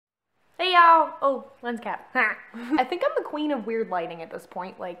Ow! Oh, lens cap. I think I'm the queen of weird lighting at this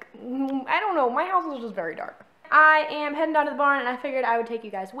point. Like, I don't know, my house is just very dark. I am heading down to the barn, and I figured I would take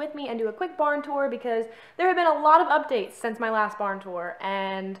you guys with me and do a quick barn tour because there have been a lot of updates since my last barn tour,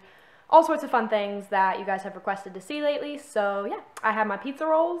 and all sorts of fun things that you guys have requested to see lately. So yeah, I have my pizza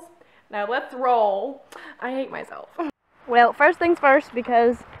rolls. Now let's roll. I hate myself. Well, first things first,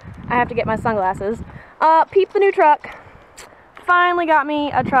 because I have to get my sunglasses. Peep the new truck. Finally got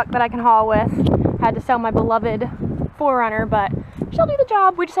me a truck that I can haul with. Had to sell my beloved 4Runner, but she'll do the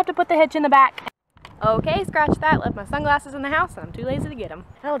job. We just have to put the hitch in the back. Okay, scratch that. Left my sunglasses in the house and I'm too lazy to get them.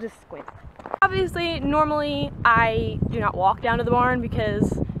 I'll just squint. Obviously, normally I do not walk down to the barn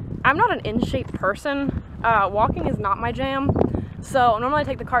because I'm not an in-shape person. Walking is not my jam. So normally I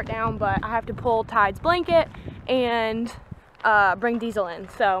take the cart down, but I have to pull Tide's blanket and bring Diesel in.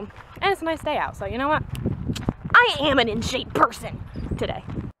 So, and it's a nice day out, so you know what? I am an in-shape person today.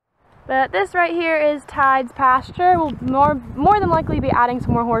 But this right here is Tide's pasture. We'll more than likely be adding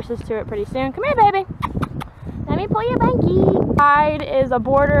some more horses to it pretty soon. Come here, baby. Let me pull your banky. Tide is a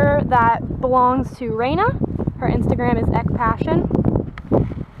boarder that belongs to Raina. Her Instagram is EquePassion.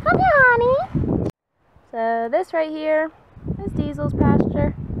 Come here, honey. So this right here is Diesel's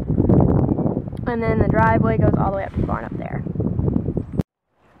pasture. And then the driveway goes all the way up to the barn up there.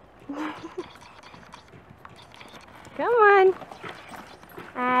 Come on.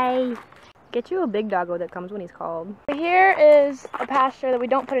 Hi. Get you a big doggo that comes when he's called. Here is a pasture that we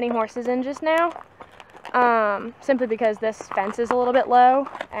don't put any horses in just now. Simply because this fence is a little bit low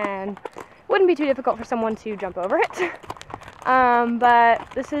and it wouldn't be too difficult for someone to jump over it. But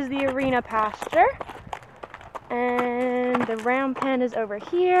this is the arena pasture. And the round pen is over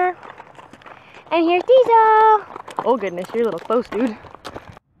here. And here's Diesel. Oh goodness, you're a little close, dude.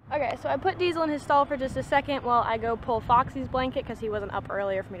 Okay, so I put Diesel in his stall for just a second while I go pull Foxy's blanket because he wasn't up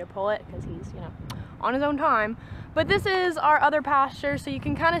earlier for me to pull it because he's, you know, on his own time. But this is our other pasture, so you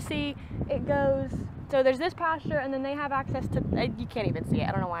can kind of see it goes, so there's this pasture and then they have access to, you can't even see it,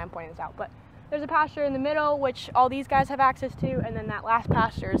 I don't know why I'm pointing this out, but there's a pasture in the middle which all these guys have access to, and then that last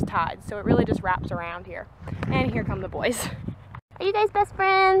pasture is Tide's, so it really just wraps around here. And here come the boys. Are you guys best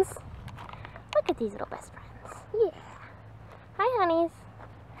friends? Look at these little best friends. Yeah. Hi, honeys.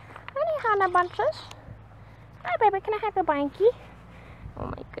 Hi, Hannah Bunches. Hi, baby. Can I have a blankie? Oh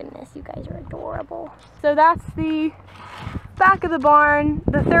my goodness, you guys are adorable. So that's the back of the barn.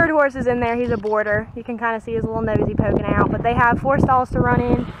 The third horse is in there. He's a boarder. You can kind of see his little nosy poking out. But they have 4 stalls to run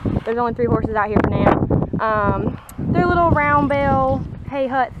in. There's only 3 horses out here for now. Their little round bale hay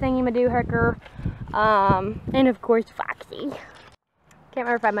hut thingy-ma-doo-hicker. And of course, Foxy. Can't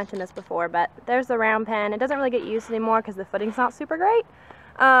remember if I mentioned this before, but there's the round pen. It doesn't really get used anymore because the footing's not super great.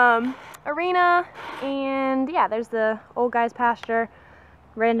 Arena, and yeah, there's the old guy's pasture,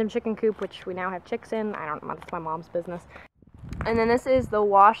 random chicken coop, which we now have chicks in. I don't know, that's my mom's business. And then this is the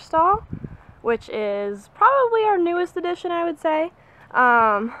wash stall, which is probably our newest addition, I would say.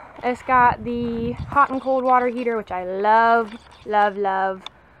 It's got the hot and cold water heater, which I love, love, love.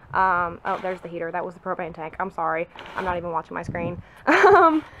 Oh, there's the heater. That was the propane tank. I'm sorry. I'm not even watching my screen.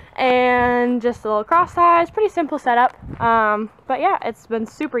 And just a little cross ties. Pretty simple setup. But yeah, it's been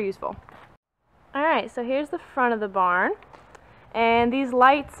super useful. Alright, so here's the front of the barn. And these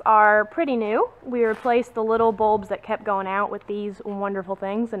lights are pretty new. We replaced the little bulbs that kept going out with these wonderful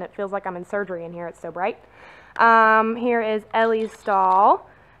things, and it feels like I'm in surgery in here. It's so bright. Here is Ellie's stall,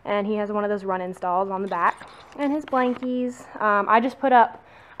 and he has one of those run-in stalls on the back. And his blankies.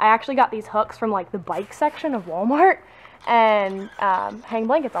 I actually got these hooks from like the bike section of Walmart and hang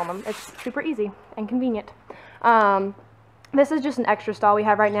blankets on them. It's super easy and convenient. This is just an extra stall we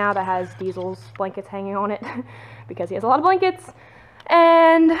have right now that has Diesel's blankets hanging on it because he has a lot of blankets.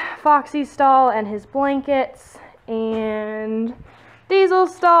 And Foxy's stall and his blankets, and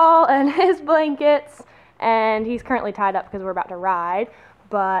Diesel's stall and his blankets. And he's currently tied up because we're about to ride.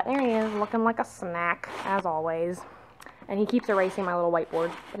 But there he is, looking like a snack, as always. And he keeps erasing my little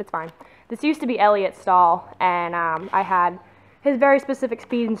whiteboard, but it's fine. This used to be Elliot's stall, and I had his very specific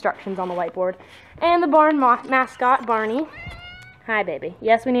speed instructions on the whiteboard. And the barn mascot, Barney. Hi, baby.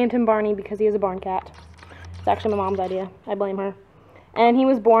 Yes, we named him Barney because he is a barn cat. It's actually my mom's idea. I blame her. And he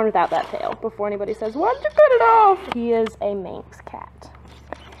was born without that tail. Before anybody says, why'd you cut it off? He is a Manx cat.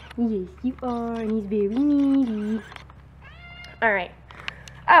 Yes, you are, and he's very needy. Alright.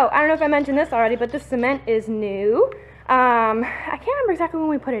 Oh, I don't know if I mentioned this already, but the cement is new. I can't remember exactly when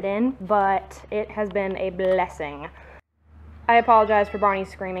we put it in, but it has been a blessing. I apologize for Barney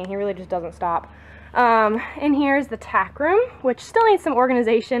screaming. He really just doesn't stop. And here's the tack room, which still needs some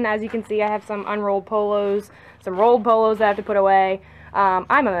organization. As you can see, I have some unrolled polos, some rolled polos that I have to put away. I'm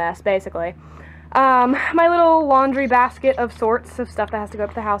a mess, basically. My little laundry basket of sorts of stuff that has to go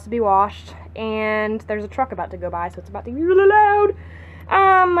up to the house to be washed, and there's a truck about to go by, so it's about to be really loud.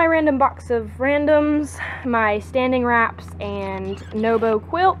 My random box of randoms, my standing wraps, and Nobo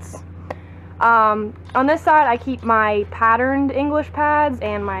quilts. On this side, I keep my patterned English pads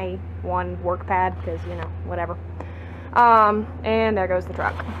and my one work pad, because, you know, whatever. And there goes the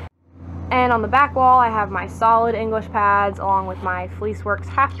truck. And on the back wall, I have my solid English pads, along with my Fleeceworks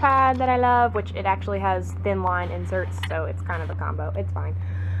half pad that I love, which it actually has thin line inserts, so it's kind of a combo. It's fine.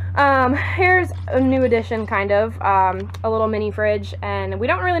 Here's a new addition, kind of, a little mini fridge, and we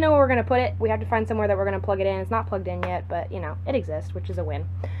don't really know where we're going to put it. We have to find somewhere that we're going to plug it in. It's not plugged in yet, but, you know, it exists, which is a win.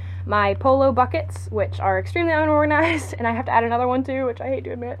 My polo buckets, which are extremely unorganized, and I have to add another one too, which I hate to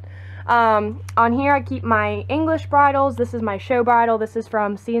admit. On here I keep my English bridles. This is my show bridle. This is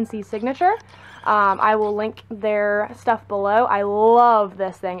from C&C Signature. I will link their stuff below. I love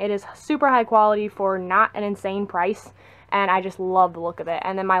this thing. It is super high quality for not an insane price, and I just love the look of it.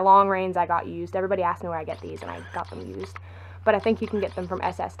 And then my long reins I got used. Everybody asked me where I get these, and I got them used. But I think you can get them from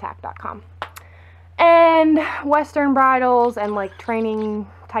sstack.com. And Western bridles and like training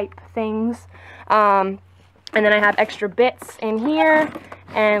type things. And then I have extra bits in here,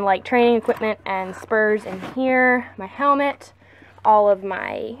 and like training equipment and spurs in here, my helmet, all of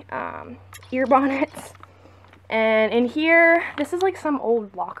my ear bonnets. And in here, this is like some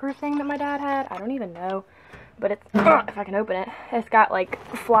old locker thing that my dad had. I don't even know, but it's, if I can open it, it's got like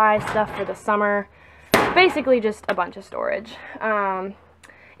fly stuff for the summer. Basically just a bunch of storage. Yeah,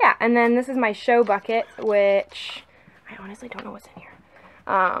 and then this is my show bucket, which I honestly don't know what's in here.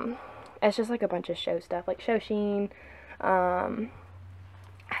 It's just like a bunch of show stuff, like show sheen, I don't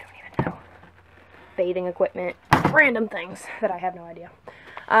even know, bathing equipment, random things that I have no idea.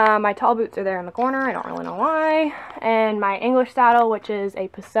 My tall boots are there in the corner, I don't really know why, and my English saddle, which is a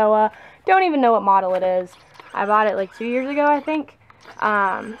Pessoa, don't even know what model it is. I bought it like 2 years ago, I think,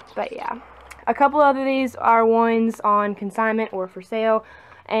 but yeah. A couple of these are ones on consignment or for sale,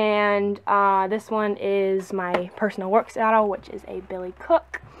 and this one is my personal work saddle, which is a Billy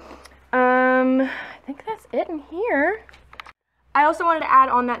Cook. I think that's it in here. I also wanted to add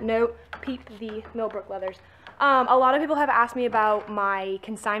on that note, peep the Millbrook leathers. A lot of people have asked me about my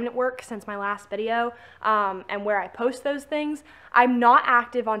consignment work since my last video, and where I post those things. I'm not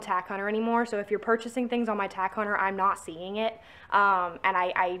active on Tack Hunter anymore, so if you're purchasing things on my Tack Hunter, I'm not seeing it. And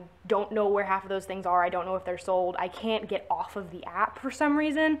I don't know where half of those things are. I don't know if they're sold. I can't get off of the app for some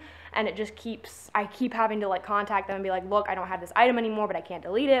reason, and it just I keep having to like contact them and be like, look, I don't have this item anymore, but I can't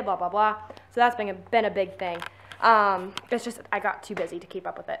delete it, blah, blah, blah. So that's been a big thing. It's just I got too busy to keep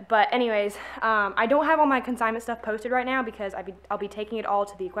up with it. But anyways, I don't have all my consignment stuff posted right now because I'll be taking it all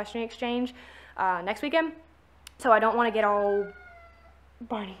to the Equestrian Exchange next weekend. So I don't want to get all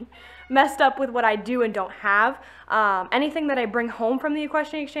messed up with what I do and don't have. Anything that I bring home from the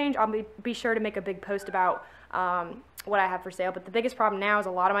Equestrian Exchange, I'll be sure to make a big post about what I have for sale. But the biggest problem now is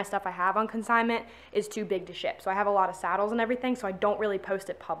a lot of my stuff I have on consignment is too big to ship. So I have a lot of saddles and everything, so I don't really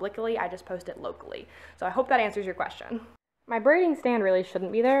post it publicly. I just post it locally. So I hope that answers your question. My braiding stand really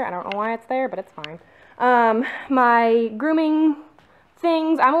shouldn't be there. I don't know why it's there, but it's fine. My grooming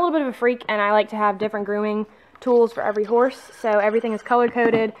things, I'm a little bit of a freak, and I like to have different grooming tools for every horse. So everything is color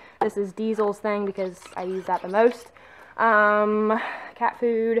coded. This is Diesel's thing because I use that the most. Cat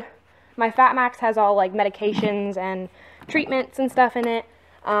food. My Fat Max has all like medications and treatments and stuff in it.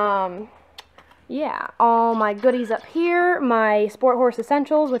 Yeah, all my goodies up here. My Sport Horse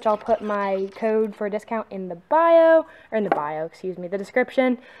Essentials, which I'll put my code for a discount in the bio, or in the bio, excuse me, the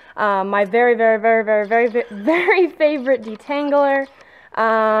description. My very favorite detangler.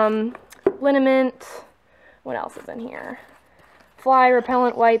 Liniment. What else is in here? Fly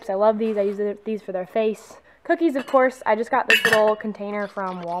repellent wipes. I love these. I use these for their face. Cookies, of course. I just got this little container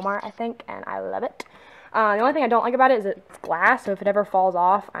from Walmart, I think, and I love it. The only thing I don't like about it is it's glass, so if it ever falls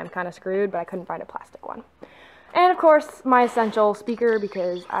off, I'm kind of screwed, but I couldn't find a plastic one. And, of course, my essential speaker,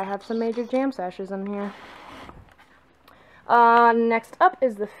 because I have some major jam sessions in here. Next up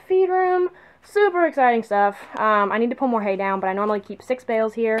is the feed room. Super exciting stuff. I need to pull more hay down, but I normally keep 6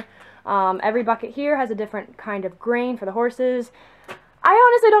 bales here. Every bucket here has a different kind of grain for the horses. I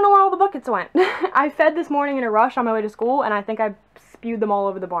honestly don't know where all the buckets went. I fed this morning in a rush on my way to school, and I think I spewed them all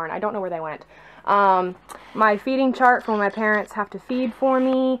over the barn. I don't know where they went. My feeding chart for when my parents have to feed for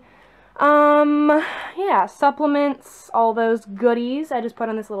me. Yeah, supplements, all those goodies I just put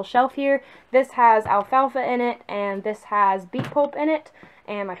on this little shelf here. This has alfalfa in it, and this has beet pulp in it,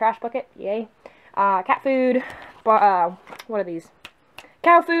 and my trash bucket, yay. Cat food, what are these?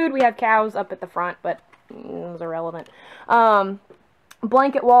 Cow food. We have cows up at the front, but those are irrelevant.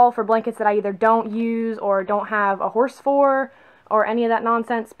 blanket wall for blankets that I either don't use or don't have a horse for, or any of that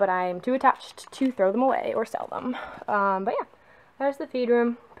nonsense, but I'm too attached to throw them away or sell them. But yeah, there's the feed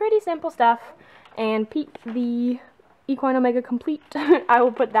room. Pretty simple stuff. And peep the Equine Omega Complete. I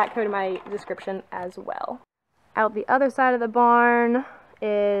will put that code in my description as well. Out the other side of the barn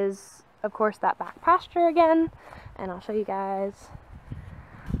is, of course, that back pasture again. And I'll show you guys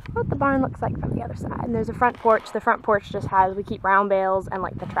what the barn looks like from the other side. And there's a front porch. The front porch just has, we keep round bales and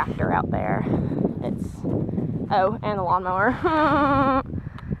like the tractor out there. It's, oh, and the lawnmower.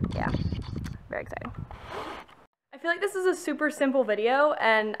 Yeah, very exciting. I feel like this is a super simple video,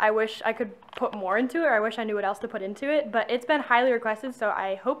 and I wish I could put more into it, or I wish I knew what else to put into it, but it's been highly requested, so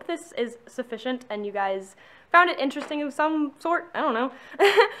I hope this is sufficient and you guys found it interesting of some sort. I don't know.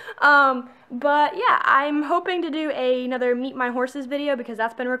 But yeah, I'm hoping to do another Meet My Horses video because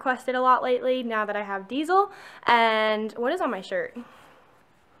that's been requested a lot lately now that I have Diesel. And what is on my shirt?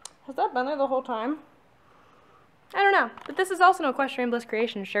 Has that been there the whole time? I don't know, but this is also an Equestrian Bliss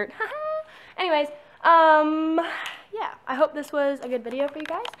Creation shirt. Anyways, yeah, I hope this was a good video for you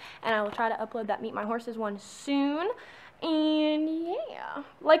guys, and I will try to upload that Meet My Horses one soon. And yeah,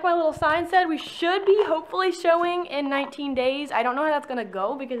 like my little sign said, we should be hopefully showing in 19 days. I don't know how that's gonna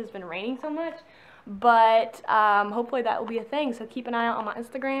go because it's been raining so much, but hopefully that will be a thing. So keep an eye out on my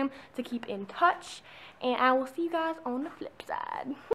Instagram to keep in touch, and I will see you guys on the flip side.